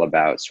this is all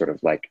about sort of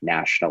like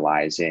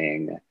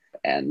nationalizing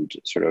and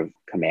sort of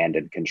command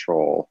and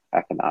control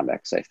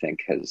economics, I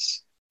think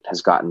has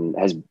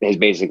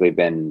basically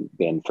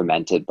been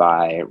fomented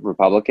by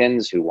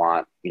Republicans who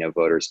want,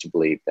 voters to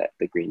believe that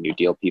the Green New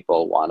Deal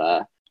people want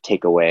to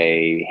take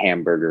away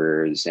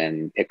hamburgers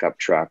and pickup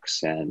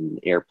trucks and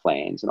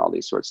airplanes and all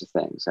these sorts of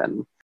things.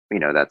 And,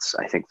 that's,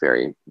 I think,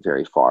 very,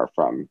 very far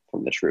from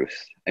the truth.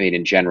 I mean,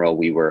 in general,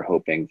 we were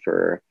hoping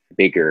for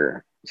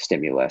bigger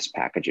stimulus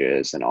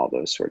packages and all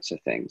those sorts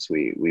of things.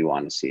 We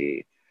want to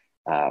see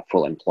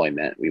full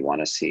employment. We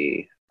want to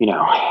see,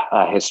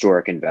 a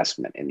historic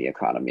investment in the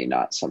economy,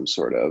 not some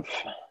sort of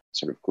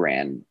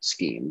grand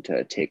scheme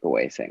to take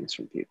away things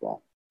from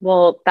people.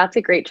 Well, that's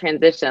a great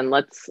transition.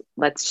 Let's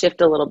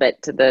shift a little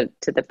bit to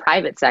the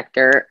private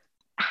sector.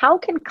 How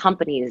can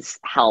companies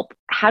help?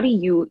 How do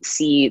you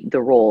see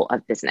the role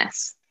of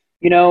business?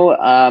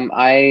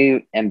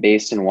 I am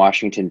based in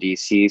Washington,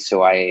 D.C.,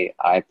 so I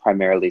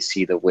primarily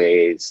see the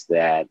ways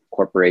that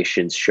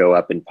corporations show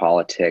up in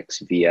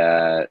politics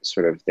via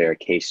sort of their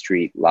K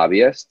Street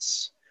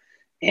lobbyists.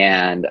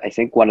 And I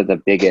think one of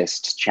the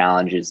biggest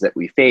challenges that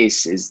we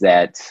face is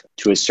that,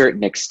 to a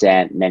certain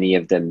extent, many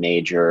of the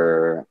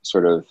major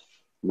sort of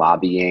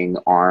lobbying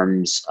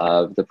arms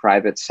of the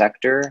private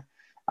sector,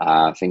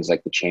 things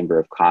like the Chamber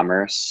of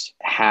Commerce,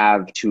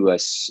 have to a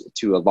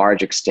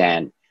large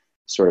extent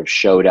sort of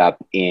showed up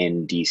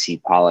in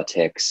DC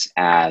politics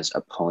as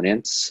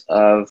opponents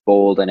of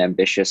bold and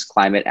ambitious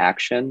climate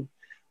action.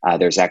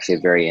 There's actually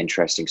a very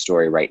interesting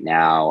story right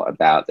now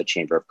about the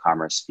Chamber of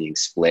Commerce being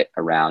split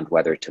around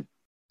whether to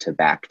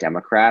back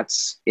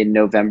Democrats in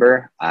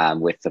November,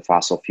 with the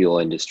fossil fuel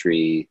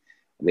industry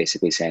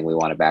basically saying we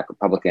want to back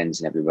Republicans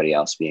and everybody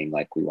else being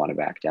like, we want to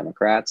back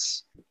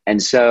Democrats.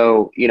 And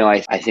so,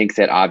 I think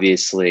that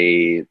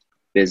obviously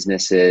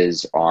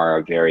businesses are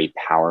a very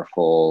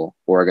powerful,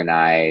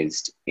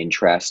 organized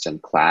interest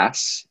and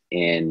class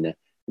in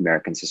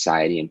American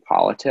society and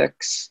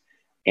politics.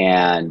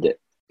 And,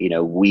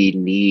 we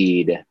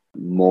need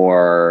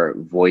more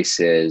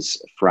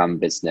voices from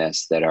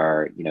business that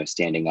are,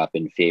 standing up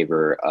in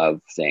favor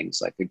of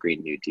things like the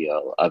Green New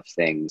Deal, of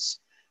things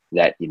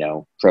that,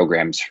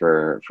 programs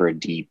for a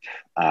deep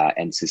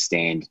and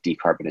sustained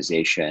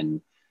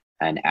decarbonization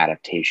and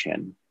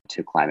adaptation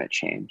to climate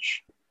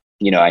change.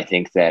 I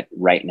think that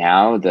right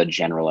now, the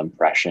general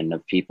impression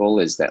of people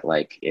is that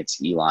like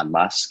it's Elon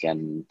Musk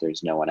and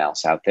there's no one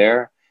else out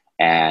there.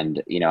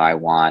 And, I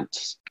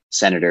want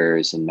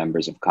senators and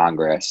members of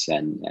Congress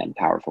and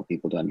powerful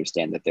people to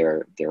understand that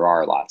there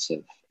are lots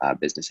of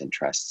business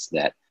interests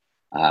that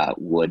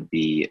would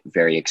be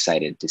very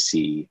excited to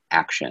see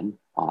action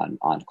on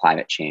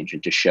climate change,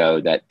 and to show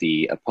that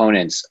the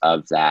opponents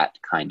of that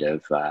kind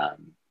of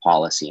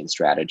policy and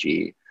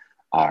strategy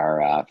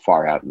are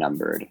far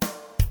outnumbered.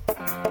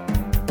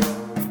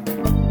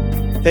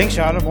 Thanks,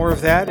 Shauna. More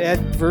of that at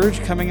Verge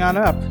coming on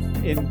up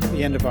in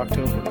the end of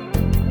October.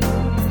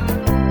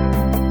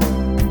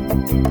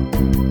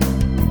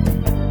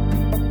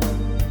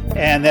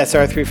 And that's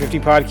our 350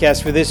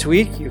 podcast for this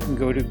week. You can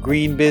go to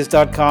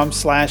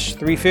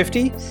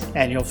greenbiz.com/350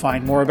 and you'll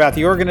find more about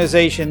the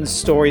organizations,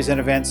 stories, and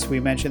events we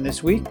mentioned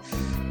this week.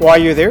 While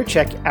you're there,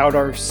 check out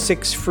our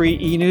 6 free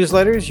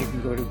e-newsletters. You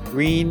can go to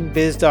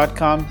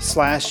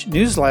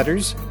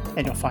greenbiz.com/newsletters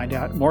and you'll find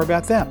out more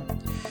about them.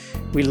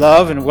 We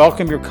love and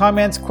welcome your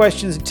comments,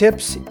 questions, and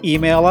tips.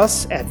 Email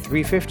us at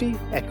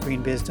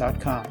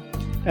 350@greenbiz.com.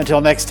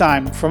 Until next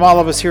time, from all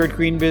of us here at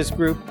GreenBiz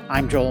Group,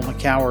 I'm Joel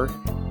McCower.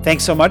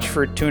 Thanks so much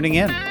for tuning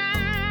in.